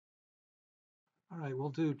All right, we'll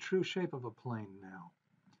do true shape of a plane now.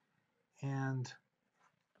 And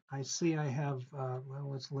I see I have, well,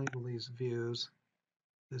 let's label these views.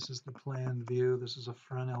 This is the plan view. This is a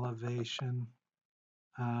front elevation.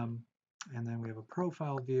 And then we have a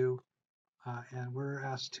profile view. And we're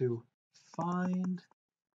asked to find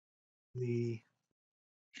the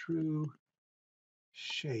true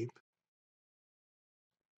shape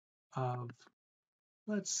of,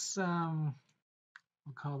 let's, we'll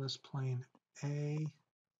call this plane A,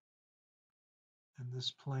 and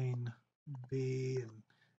this plane B, and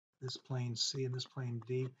this plane C, and this plane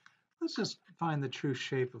D. Let's just find the true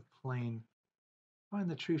shape of plane, find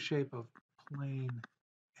the true shape of plane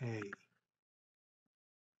A.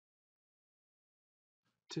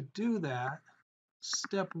 To do that,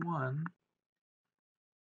 step one,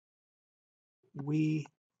 we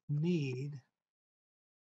need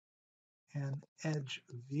an edge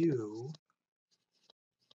view.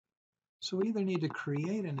 So we either need to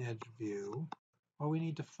create an edge view or we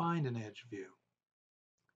need to find an edge view.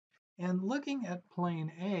 And looking at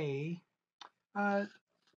plane A,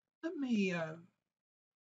 let me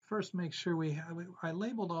first make sure I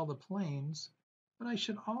labeled all the planes, but I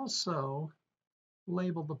should also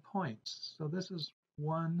label the points. So this is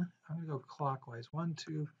one, I'm going to go clockwise, 1,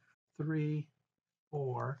 2, 3,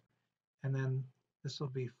 4, and then this will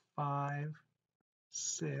be 5,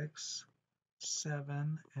 6,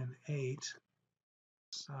 7, and 8.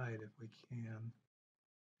 Side if we can.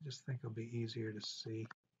 I just think it'll be easier to see.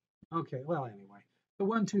 Okay, well, anyway, so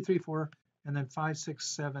 1, 2, 3, 4, and then 5, 6,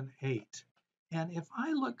 7, 8. And if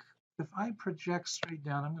I project straight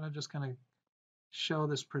down, I'm just going to show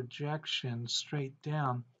this projection straight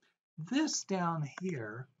down. This down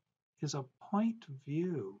here is a point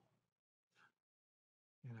view.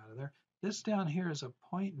 Get out of there. This down here is a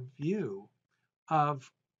point view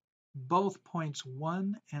of both points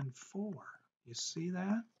 1 and 4. You see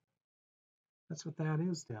that? That's what that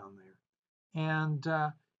is down there. And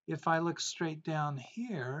if I look straight down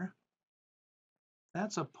here,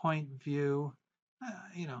 that's a point view,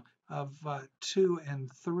 of 2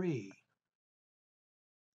 and 3.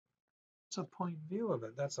 It's a point view of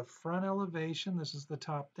it. That's a front elevation. This is the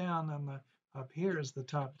top down, and up here is the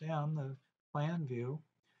top down, the plan view.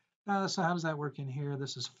 So how does that work in here?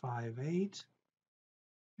 This is 5, 8.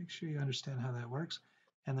 Make sure you understand how that works.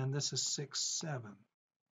 And then this is 6, 7.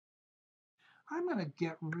 I'm going to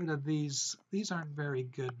get rid of these. These aren't very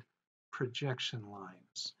good projection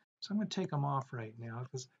lines. So I'm going to take them off right now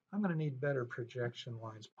because I'm going to need better projection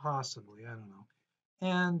lines, possibly. I don't know.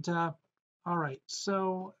 And all right,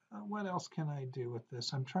 so what else can I do with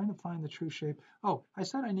this? I'm trying to find the true shape. Oh, I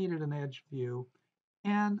said I needed an edge view.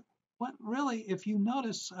 And what really, if you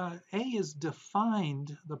notice, A is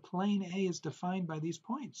defined, the plane A is defined by these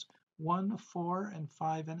points, 1, 4, and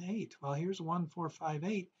 5, and 8. Well, here's 1, 4, 5,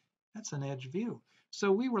 8. That's an edge view.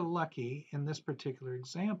 So we were lucky in this particular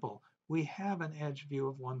example. We have an edge view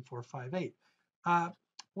of 1, 4, 5, 8.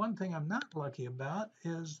 One thing I'm not lucky about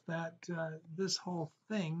is that this whole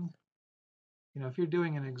thing, if you're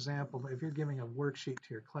doing an example, if you're giving a worksheet to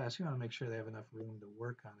your class, you want to make sure they have enough room to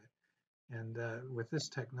work on it. And with this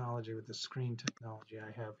technology, with the screen technology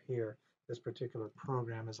I have here, this particular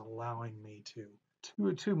program is allowing me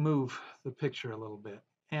to move the picture a little bit.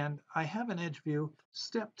 And I have an edge view.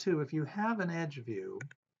 Step 2, if you have an edge view,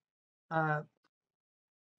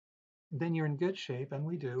 then you're in good shape, and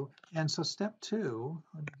we do. And so step 2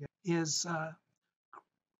 is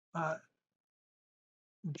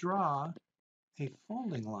draw a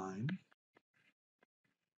folding line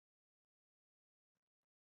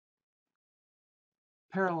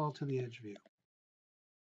parallel to the edge view.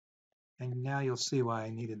 And now you'll see why I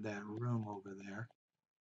needed that room over there.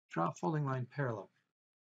 Draw a folding line parallel.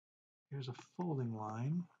 Here's a folding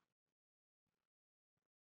line.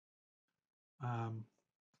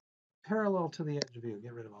 Parallel to the edge view.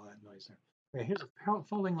 Get rid of all that noise there. Okay, here's a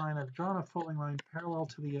folding line. I've drawn a folding line parallel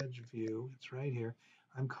to the edge view. It's right here.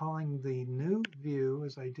 I'm calling the new view,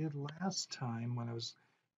 as I did last time when I was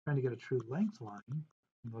trying to get a true length line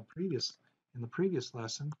in the previous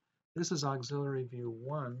lesson. This is auxiliary view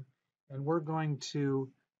 1, and we're going to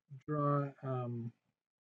draw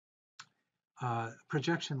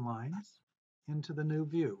projection lines into the new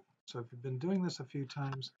view. So if you've been doing this a few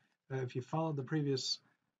times, if you followed the previous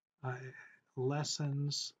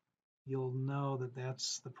lessons, you'll know that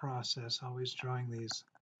that's the process, always drawing these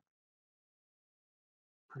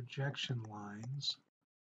projection lines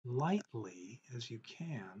lightly as you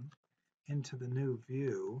can into the new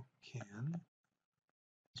view.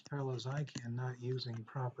 As parallel as I can, not using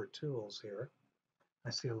proper tools here.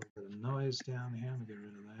 I see a little bit of noise down here. Let me get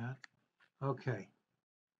rid of that. Okay.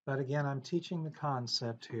 But again, I'm teaching the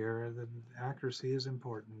concept here. The accuracy is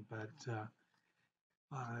important, but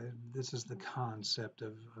this is the concept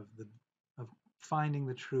of finding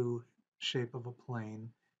the true shape of a plane.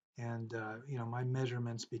 And my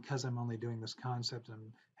measurements, because I'm only doing this concept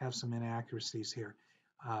and have some inaccuracies here,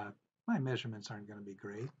 my measurements aren't going to be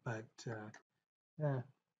great, but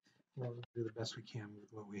we'll do the best we can with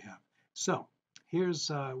what we have. So here's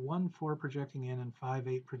 1,4 projecting in and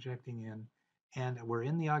 5,8 projecting in, and we're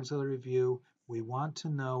in the auxiliary view. We want to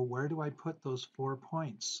know, where do I put those 4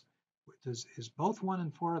 points? Is both 1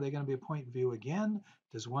 and 4, are they going to be a point view again?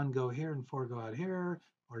 Does 1 go here and 4 go out here?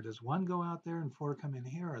 Or does 1 go out there and 4 come in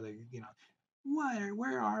here? Are they,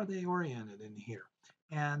 where are they oriented in here?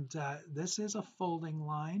 And this is a folding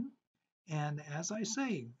line. And as I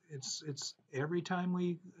say, it's every time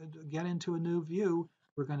we get into a new view,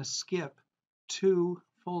 we're going to skip 2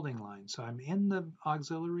 folding lines. So I'm in the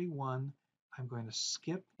auxiliary 1. I'm going to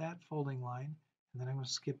skip that folding line, and then I'm going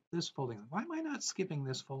to skip this folding line. Why am I not skipping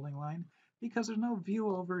this folding line? Because there's no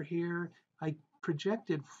view over here. I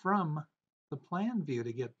projected from the plan view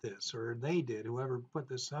to get this, or they did, whoever put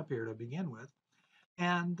this up here to begin with.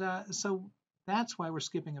 And so that's why we're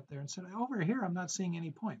skipping up there. Instead, over here, I'm not seeing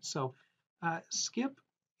any points. So skip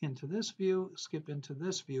into this view, skip into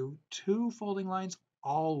this view, 2 folding lines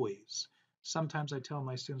always. Sometimes I tell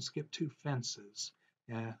my students skip 2 fences,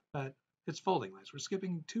 but it's folding lines. We're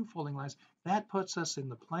skipping 2 folding lines. That puts us in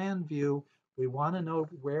the plan view. We want to know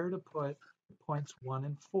where to put points 1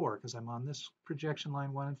 and 4 because I'm on this projection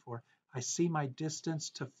line 1 and 4. I see my distance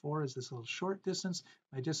to 4 is this little short distance.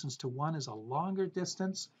 My distance to 1 is a longer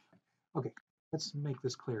distance. Okay, let's make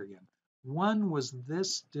this clear again. 1 was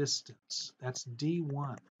this distance. That's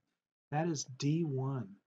D1. That is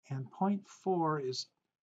D1. And point 4 is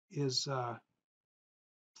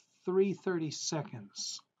 3/30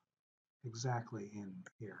 seconds exactly in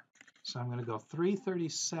here. So I'm going to go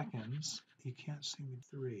 3/30 seconds. You can't see me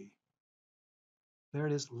 3. There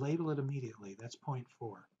it is. Label it immediately. That's point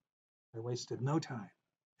 4. I wasted no time.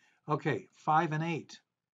 Okay, 5 and 8.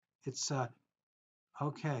 It's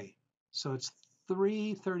okay. So it's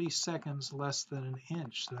 3/30 seconds less than an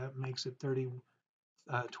inch. So that makes it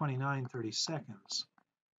 29/30 seconds.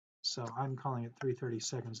 So I'm calling it 3/30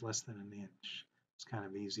 seconds less than an inch. It's kind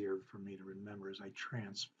of easier for me to remember as I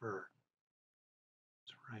transfer.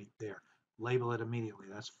 It's right there. Label it immediately.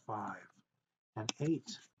 That's 5. And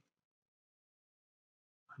 8.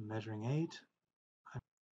 I'm measuring 8.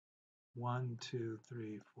 1, 2,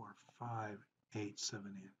 3, 4, 5, 8,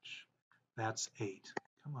 7-inch. That's 8.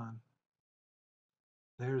 Come on.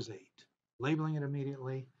 There's 8. Labeling it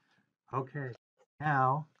immediately. Okay.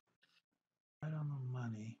 Now, right on the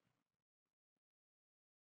money.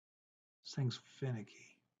 This thing's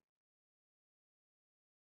finicky.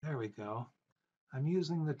 There we go. I'm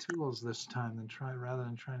using the tools this time rather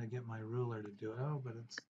than trying to get my ruler to do it. Oh, but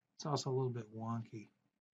it's also a little bit wonky.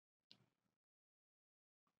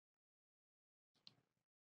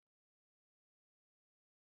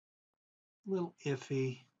 A little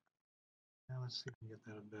iffy. Now let's see if we can get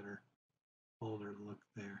that a better, bolder look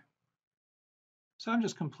there. So I'm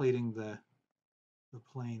just completing the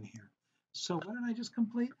plane here. So what did I just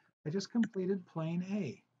complete? I just completed plane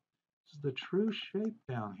A. This is the true shape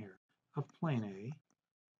down here of plane A.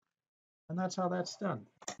 And that's how that's done.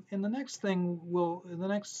 In the next thing, in the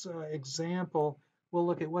next example, we'll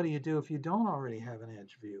look at what do you do if you don't already have an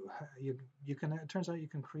edge view. It turns out you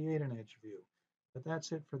can create an edge view. But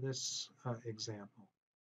that's it for this example.